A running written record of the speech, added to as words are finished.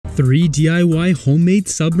3 DIY homemade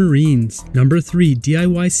submarines. Number 3,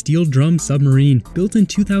 DIY steel drum submarine. Built in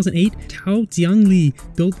 2008, Tao Xiangli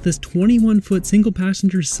built this 21-foot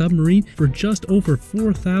single-passenger submarine for just over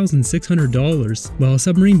 $4,600. While a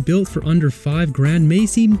submarine built for under $5,000 may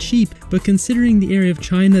seem cheap, but considering the area of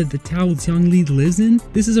China that Tao Xiangli lives in,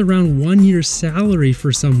 this is around 1 year's salary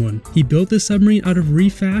for someone. He built this submarine out of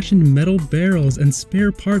refashioned metal barrels and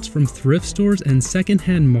spare parts from thrift stores and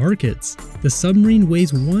secondhand markets. The submarine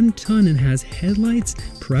weighs 1 ton and has headlights,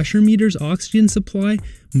 pressure meters, oxygen supply,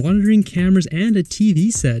 monitoring cameras, and a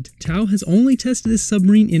TV set. Tao has only tested this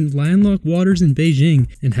submarine in landlocked waters in Beijing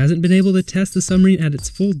and hasn't been able to test the submarine at its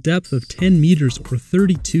full depth of 10 meters or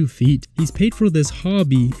 32 feet. He's paid for this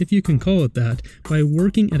hobby, if you can call it that, by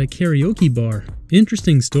working at a karaoke bar.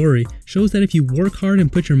 Interesting story, shows that if you work hard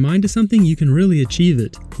and put your mind to something, you can really achieve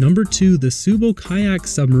it. Number 2, the Subo kayak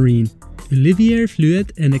submarine. Olivier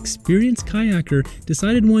Feuillette, an experienced kayaker,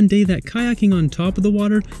 decided one day that kayaking on top of the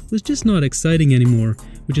water was just not exciting anymore,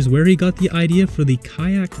 which is where he got the idea for the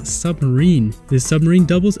Kayak submarine. This submarine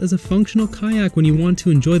doubles as a functional kayak when you want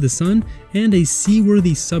to enjoy the sun, and a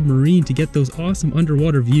seaworthy submarine to get those awesome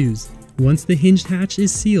underwater views. Once the hinged hatch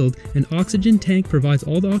is sealed, an oxygen tank provides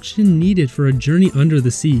all the oxygen needed for a journey under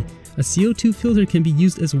the sea. A CO2 filter can be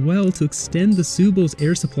used as well to extend the Subo's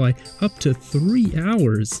air supply up to 3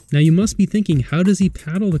 hours. Now you must be thinking, how does he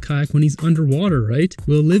paddle the kayak when he's underwater, right?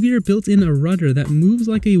 Well, Olivier built in a rudder that moves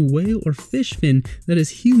like a whale or fish fin that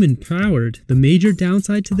is human powered. The major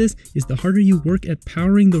downside to this is the harder you work at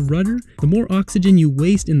powering the rudder, the more oxygen you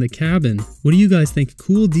waste in the cabin. What do you guys think?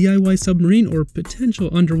 Cool DIY submarine or potential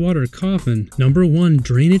underwater coffin? Number 1,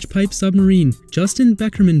 drainage pipe submarine. Justin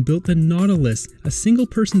Beckerman built the Nautilus, a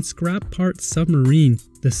single-person scrap part submarine.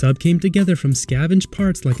 The sub came together from scavenged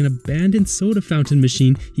parts like an abandoned soda fountain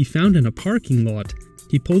machine he found in a parking lot.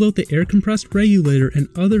 He pulled out the air compressed regulator and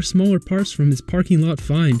other smaller parts from his parking lot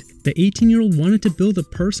find. The 18-year-old wanted to build a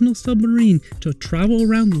personal submarine to travel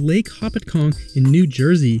around Lake Hopatcong in New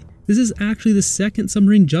Jersey. This is actually the second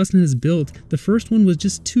submarine Justin has built. The first one was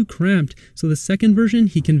just too cramped, so the second version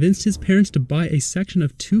he convinced his parents to buy a section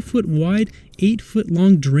of 2-foot wide, 8-foot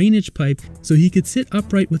long drainage pipe so he could sit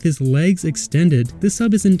upright with his legs extended. This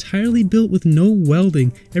sub is entirely built with no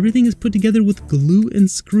welding. Everything is put together with glue and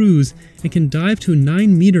screws and can dive to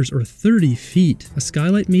 9 meters or 30 feet. A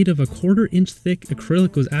skylight made of a 1/4 inch thick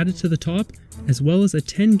acrylic was added to the top, as well as a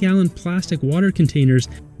 10-gallon plastic water containers,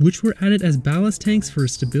 which were added as ballast tanks for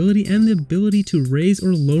stability and the ability to raise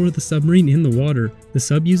or lower the submarine in the water. The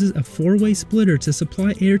sub uses a 4-way splitter to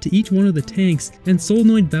supply air to each one of the tanks and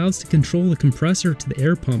solenoid valves to control the compressor to the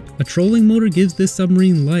air pump. A trolling motor gives this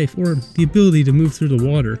submarine life, or the ability to move through the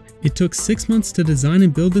water. It took 6 months to design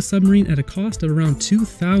and build the submarine at a cost of around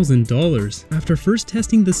 $2,000. After first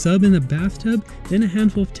testing the sub in the bathtub, then a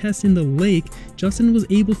handful of tests in the lake, Justin was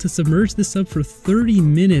able to submerge the sub for 30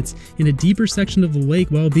 minutes in a deeper section of the lake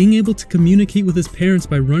while being able to communicate with his parents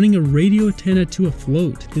by running a radio antenna to a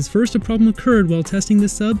float. His first problem occurred while testing the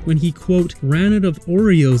sub when he, quote, ran out of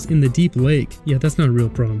Oreos in the deep lake. Yeah, that's not a real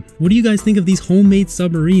problem. What do you guys think of these homemade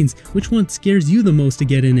submarines? Which one scares you the most to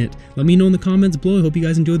get in it? Let me know in the comments below. I hope you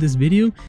guys enjoyed this video.